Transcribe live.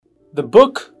The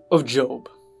Book of Job.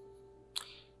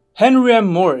 Henry M.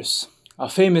 Morris, a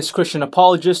famous Christian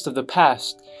apologist of the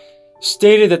past,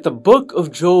 stated that the Book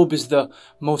of Job is the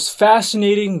most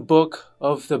fascinating book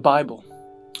of the Bible.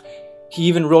 He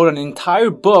even wrote an entire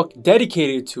book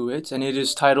dedicated to it, and it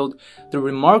is titled The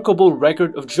Remarkable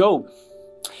Record of Job.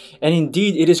 And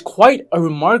indeed, it is quite a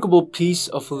remarkable piece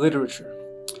of literature.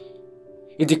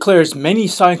 It declares many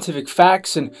scientific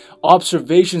facts and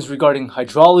observations regarding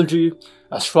hydrology,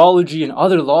 astrology, and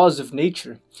other laws of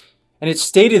nature. And it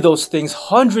stated those things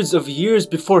hundreds of years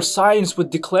before science would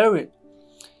declare it.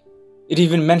 It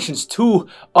even mentions two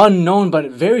unknown but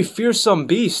very fearsome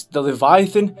beasts, the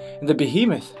Leviathan and the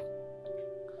Behemoth.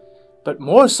 But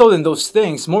more so than those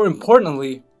things, more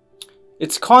importantly,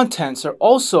 its contents are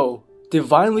also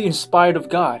divinely inspired of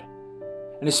God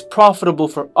and is profitable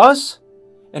for us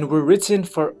and were written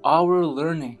for our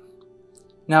learning.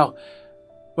 Now,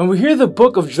 when we hear the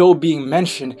book of Job being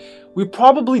mentioned, we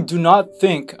probably do not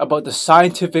think about the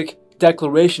scientific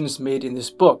declarations made in this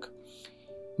book.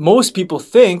 Most people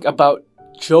think about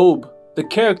Job, the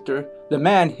character, the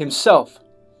man himself.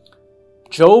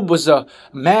 Job was a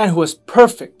man who was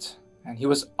perfect and he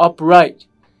was upright.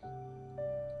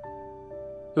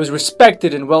 He was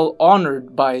respected and well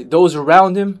honored by those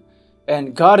around him,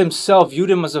 and God himself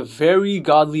viewed him as a very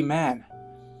godly man.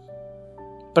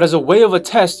 But as a way of a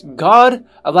test, God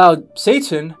allowed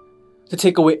Satan to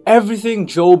take away everything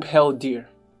Job held dear.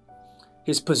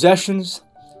 His possessions,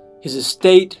 his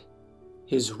estate,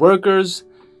 his workers,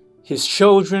 his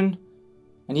children,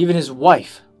 and even his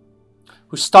wife,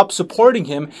 who stopped supporting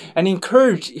him and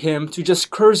encouraged him to just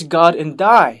curse God and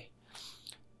die.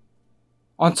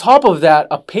 On top of that,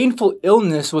 a painful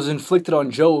illness was inflicted on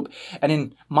Job, and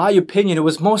in my opinion, it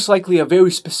was most likely a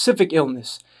very specific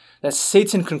illness that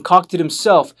Satan concocted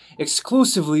himself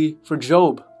exclusively for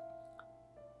Job.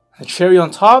 The cherry on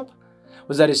top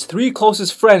was that his three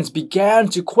closest friends began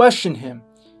to question him,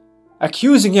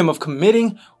 accusing him of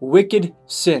committing wicked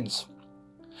sins,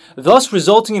 thus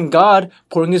resulting in God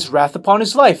pouring his wrath upon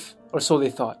his life, or so they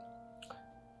thought.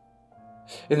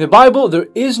 In the Bible, there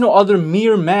is no other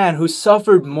mere man who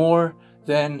suffered more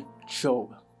than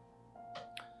Job.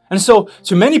 And so,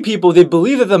 to many people, they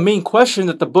believe that the main question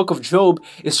that the book of Job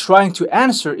is trying to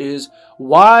answer is,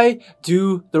 why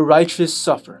do the righteous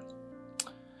suffer?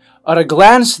 At a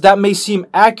glance, that may seem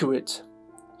accurate,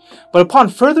 but upon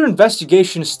further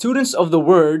investigation, students of the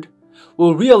Word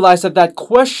will realize that that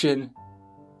question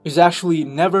is actually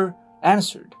never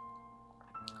answered.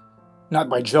 Not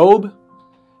by Job,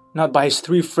 not by his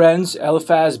three friends,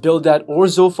 Eliphaz, Bildad, or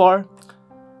Zophar,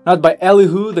 not by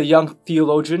Elihu, the young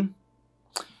theologian,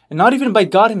 and not even by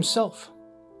God himself.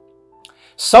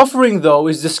 Suffering, though,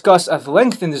 is discussed at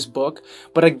length in this book,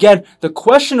 but again, the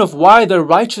question of why the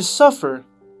righteous suffer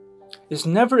is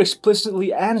never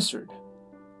explicitly answered.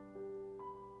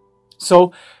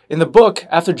 So, in the book,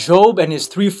 after Job and his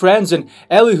three friends and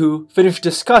Elihu finished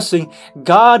discussing,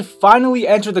 God finally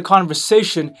entered the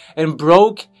conversation and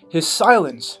broke his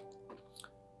silence.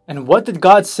 And what did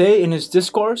God say in his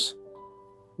discourse?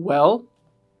 Well,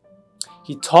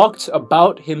 he talked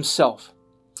about himself.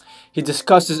 He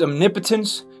discussed his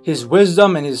omnipotence, his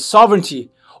wisdom, and his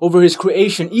sovereignty over his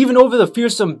creation, even over the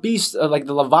fearsome beasts like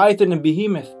the Leviathan and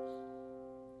Behemoth.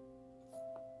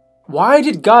 Why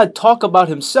did God talk about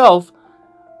himself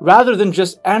rather than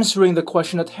just answering the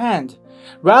question at hand?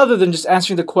 Rather than just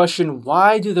answering the question,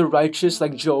 why do the righteous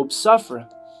like Job suffer?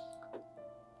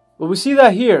 Well, we see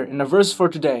that here in the verse for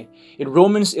today, in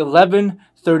Romans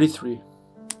 11:33.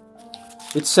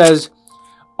 It says,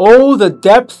 "Oh, the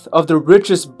depth of the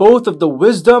riches both of the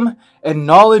wisdom and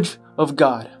knowledge of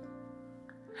God!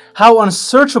 How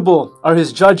unsearchable are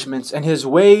his judgments and his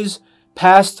ways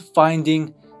past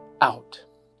finding out."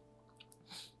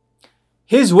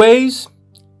 His ways,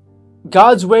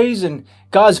 God's ways, and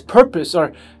God's purpose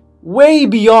are way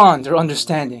beyond our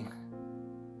understanding.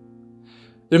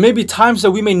 There may be times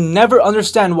that we may never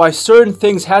understand why certain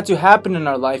things had to happen in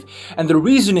our life and the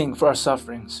reasoning for our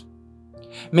sufferings.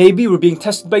 Maybe we're being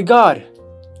tested by God.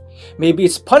 Maybe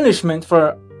it's punishment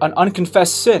for an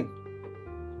unconfessed sin.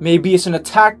 Maybe it's an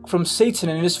attack from Satan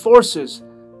and his forces.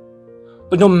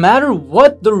 But no matter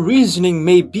what the reasoning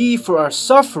may be for our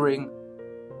suffering,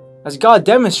 as God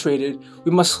demonstrated,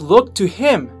 we must look to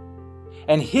Him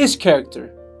and His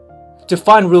character to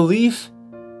find relief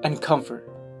and comfort.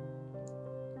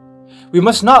 We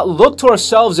must not look to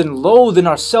ourselves and loathe in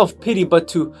our self-pity, but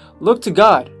to look to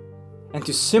God and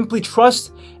to simply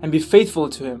trust and be faithful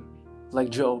to Him, like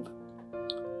Job.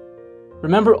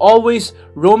 Remember always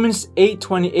Romans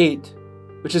 8:28,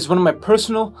 which is one of my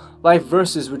personal life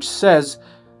verses, which says,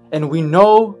 "And we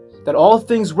know that all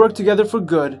things work together for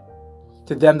good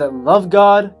to them that love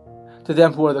God, to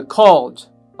them who are the called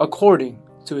according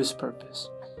to His purpose.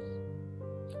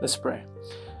 Let's pray.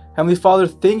 Heavenly Father,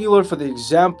 thank you, Lord, for the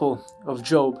example of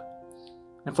Job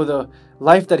and for the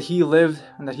life that he lived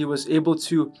and that he was able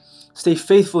to stay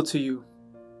faithful to you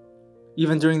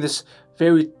even during this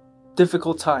very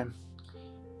difficult time.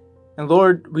 And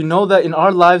Lord, we know that in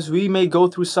our lives we may go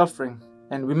through suffering,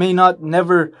 and we may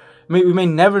never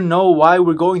know why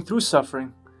we're going through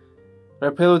suffering.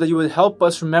 But I pray, Lord, that you would help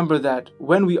us remember that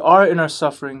when we are in our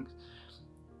suffering,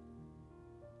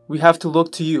 we have to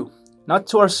look to you, not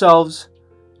to ourselves,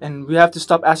 and we have to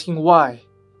stop asking why.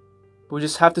 But we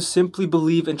just have to simply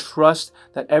believe and trust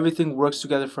that everything works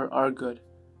together for our good.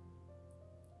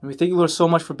 And we thank you, Lord, so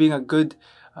much for being a good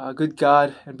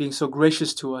God and being so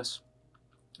gracious to us.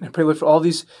 And I pray, Lord, for all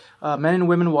these men and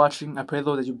women watching. I pray,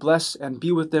 Lord, that you bless and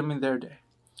be with them in their day.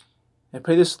 I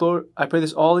pray this, Lord. I pray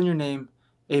this all in your name.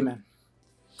 Amen.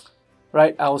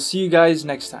 Right, I will see you guys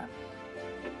next time.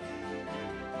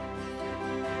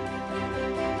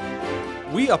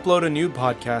 We upload a new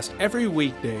podcast every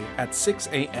weekday at 6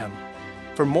 a.m.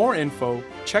 For more info,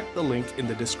 check the link in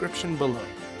the description below.